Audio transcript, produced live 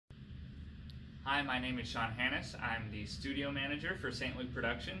Hi, my name is Sean Hannes. I'm the studio manager for St. Luke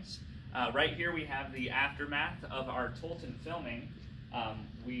Productions. Right here we have the aftermath of our Tolton filming.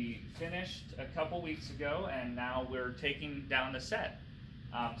 We finished a couple weeks ago and now we're taking down the set.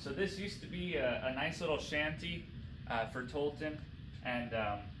 So this used to be a nice little shanty for Tolton, and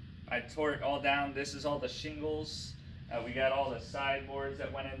I tore it all down. This is all the shingles. We got all the sideboards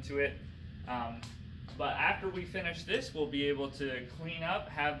that went into it. But after we finish this, we'll be able to clean up,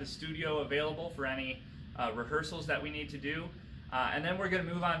 have the studio available for any rehearsals that we need to do. And then we're going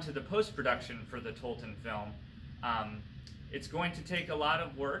to move on to the post-production for the Tolton film. It's going to take a lot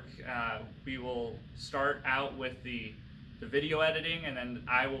of work. We will start out with the video editing, and then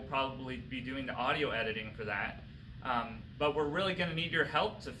I will probably be doing the audio editing for that. But we're really going to need your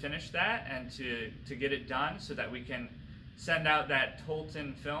help to finish that and to get it done so that we can send out that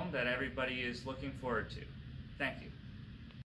Tolton film that everybody is looking forward to. Thank you.